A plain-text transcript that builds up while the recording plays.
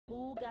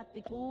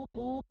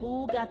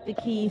Who got the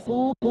keys?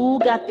 Who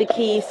got the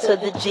keys to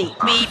the Jeep?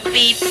 Beep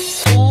beep.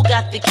 Who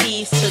got the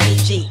keys to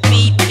the Jeep?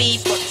 Beep beep.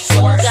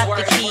 Who got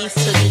the keys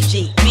to the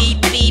Jeep? Beep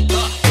beep.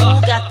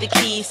 Who got the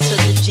keys to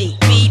the Jeep?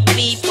 Beep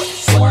beep.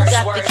 Who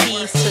got the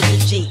keys to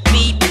the Jeep?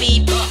 Beep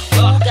beep.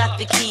 Who got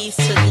the keys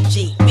to the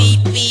Jeep?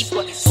 Beep beep.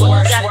 Who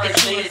got the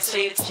keys to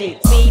the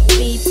Jeep? Beep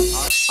beep.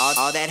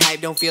 All that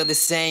hype don't feel the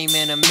same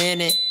in a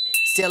minute.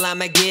 Still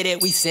I'ma get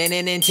it, we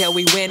sinning until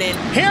we win it.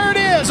 Here it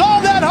is, all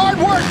that hard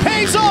work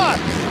pays off.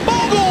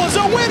 Bogle is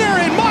a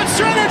winner in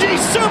Monster Energy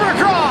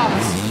Supercross.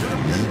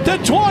 The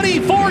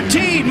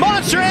 2014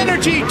 Monster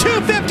Energy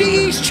 250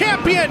 East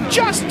champion,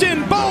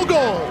 Justin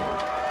Bogle.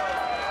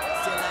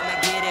 Still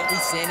I'ma get it, we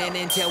sinning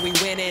until we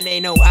winning.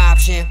 Ain't no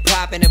option,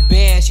 popping a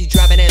band, she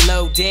dropping it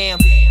low, damn.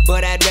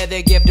 But I'd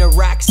rather give the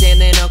Roxanne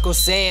than Uncle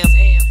Sam.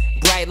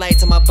 Bright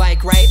lights on my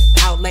bike, right?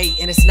 Out late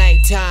and it's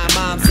nighttime.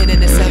 Mom's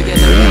hitting the cellular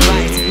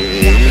device.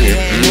 Got me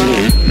heading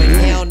home, but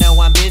hell no,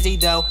 I'm busy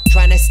though.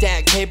 Trying to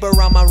stack paper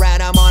on my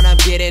ride I'm on, I'm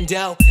getting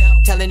dough.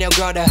 Telling your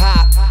girl to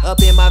hop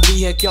up in my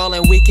vehicle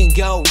and we can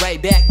go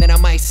right back, then I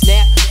might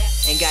snap.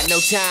 Ain't got no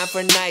time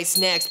for night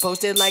snacks.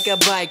 Posted like a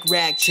bike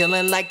rack,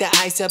 chilling like the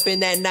ice up in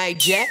that night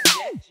jet.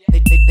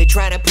 They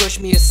try to push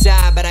me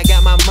aside, but I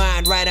got my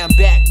mind right. I'm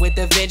back with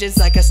a vengeance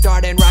like I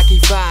started in Rocky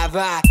 5.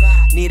 I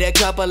need a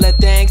couple of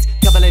things,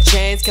 couple of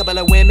chains, couple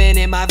of women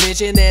in my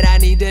vision that I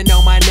need to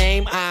know my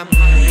name. I'm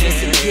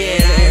just a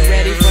kid, I ain't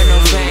ready for no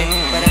fame,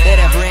 but I bet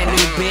a brand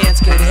new bands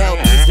could help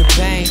ease the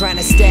pain. Trying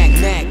to stack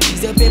Mac,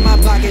 keys up in my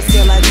pockets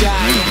till I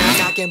die. And I'm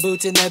knocking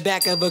boots in the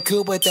back of a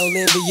coupe with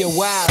Olivia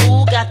Wilde.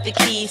 Who got the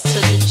keys to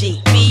the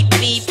Jeep? Beep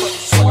beep.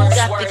 Who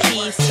got the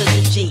keys to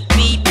the Jeep?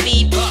 Beep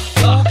beep.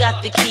 Who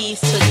got the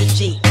keys to the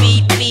Jeep?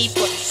 Beep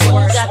beep.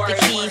 Who got the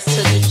keys to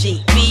the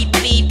Jeep? Beep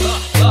beep.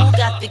 Who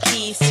got the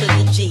keys to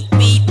the Jeep?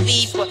 Beep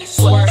beep.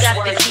 Who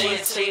got the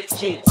keys to the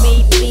Jeep?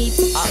 Beep beep.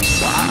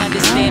 I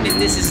understand that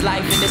this is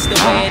life and it's the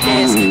way it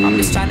is. I'm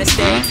just trying to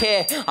stay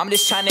here. I'm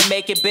just trying to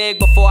make it big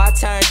before I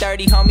turn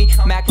 30, homie.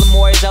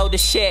 Macklemore is old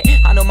as shit.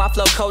 I know my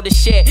flow cold as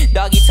shit.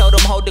 Doggy told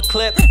him hold the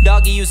clip.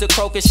 Doggy use a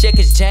crocus shit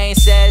cause Jane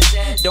says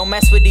don't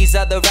mess with these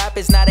other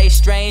rappers, now they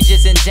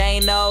strangers and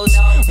Jane knows.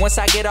 Once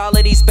I get all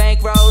of these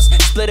bankrolls,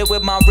 split it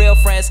with my real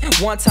friends.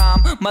 One time,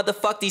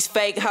 motherfuck these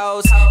fake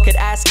hoes. Could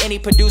ask any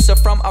producer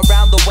from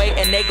around the way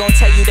and they gon'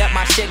 tell you that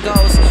my shit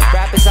goes.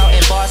 Rappers out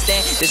in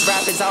Boston, this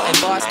rappers out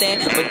in Boston,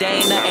 but they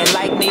ain't nothing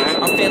like me.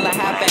 I'm feeling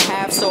half and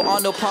half, so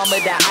on no palm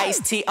of that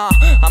iced tea.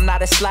 I'm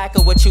not a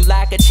slacker, what you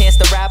lack, a chance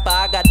to rapper.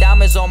 I got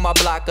diamonds on my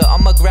blocker,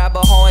 I'ma grab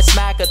a hoe and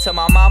smack her. To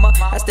my mama,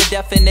 that's the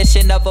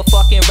definition of a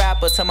fucking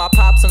rapper. To my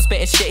pops, I'm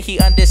spitting shit he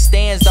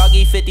understands.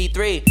 Doggy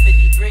 53.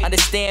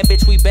 Understand,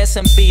 bitch, we been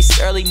some beasts.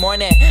 Early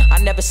morning, I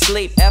never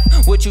sleep.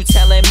 F, what you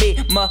telling me?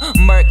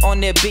 Murk on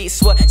the beat,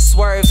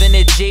 swerve in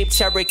the Jeep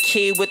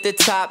Cherokee with the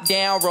top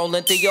down,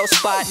 rolling through your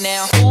spot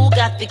now. Who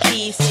got the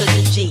keys to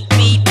the Jeep?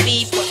 Beep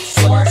beep.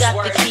 Who got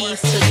the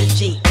keys to the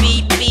Jeep?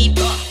 Beep beep.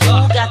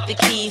 Who got the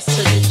keys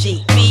to the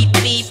Jeep? Beep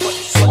beep.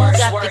 Who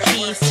got the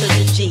keys to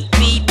the Jeep?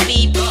 Beep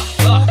beep.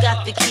 Who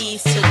got the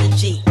keys to the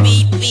Jeep?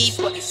 Beep beep.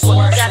 Who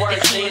got the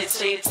keys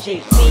to the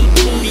Jeep?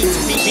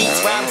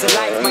 Beats, rhymes of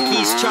life, my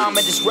keys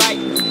charming is right.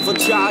 Full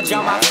charge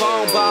on my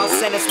phone, ball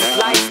send us with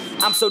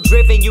life. I'm so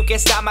driven, you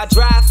can't stop my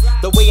drive.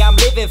 The way I'm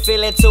living,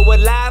 feeling too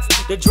alive.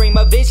 The dream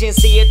of vision,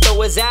 see it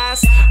through his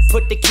eyes.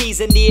 Put the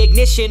keys in the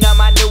ignition of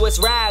my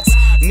newest rides.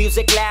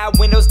 Music loud,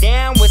 windows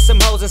down with some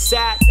hoes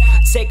inside.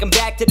 Take him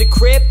back to the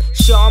crib,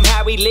 show him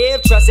how we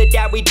live. Trusted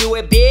that we do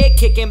it big,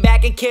 kicking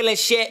back and killing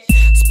shit.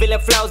 Spilling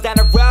flows down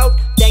the road,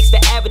 thanks for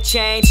ever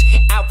change.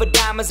 Out for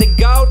diamonds and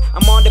gold,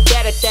 I'm on the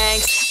better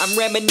things. I'm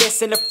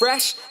reminiscing of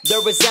fresh,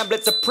 the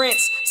resemblance of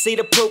Prince. See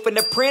the proof in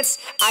the prints,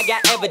 I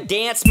got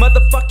evidence.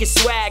 Motherfucking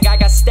swag, I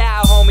got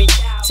style, homie.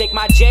 Take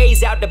my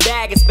J's out the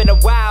bag, it's been a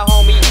while,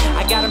 homie.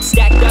 I got them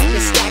stacked up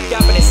and stacked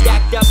up and then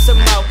stacked up some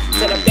more.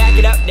 Till I back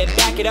it up,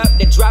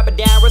 then drop it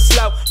down real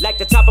slow. Like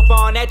the top up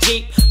on that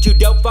Jeep. Too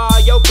dope for all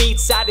your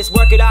beats, I just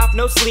work it off,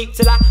 no sleep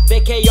till I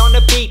vacay on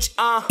the beach.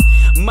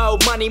 More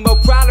money, more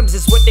problems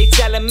is what they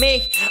telling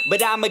me.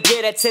 But I'ma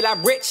get it till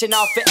I'm rich and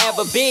I'll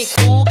forever be.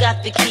 Who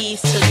got the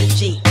keys to the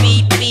Jeep?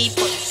 Beep beep.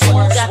 Who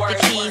got the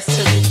keys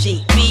to the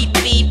Jeep? Beep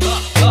beep.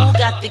 Who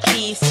got the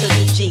keys to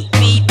the Jeep?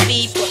 Beep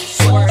beep.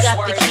 Who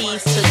got the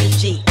keys to the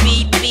Jeep?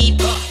 Beep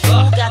beep.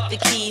 Who got the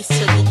keys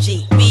to the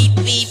Jeep? Beep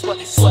beep. Who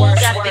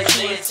got the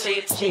keys to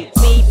the Jeep?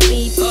 Beep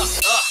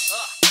beep.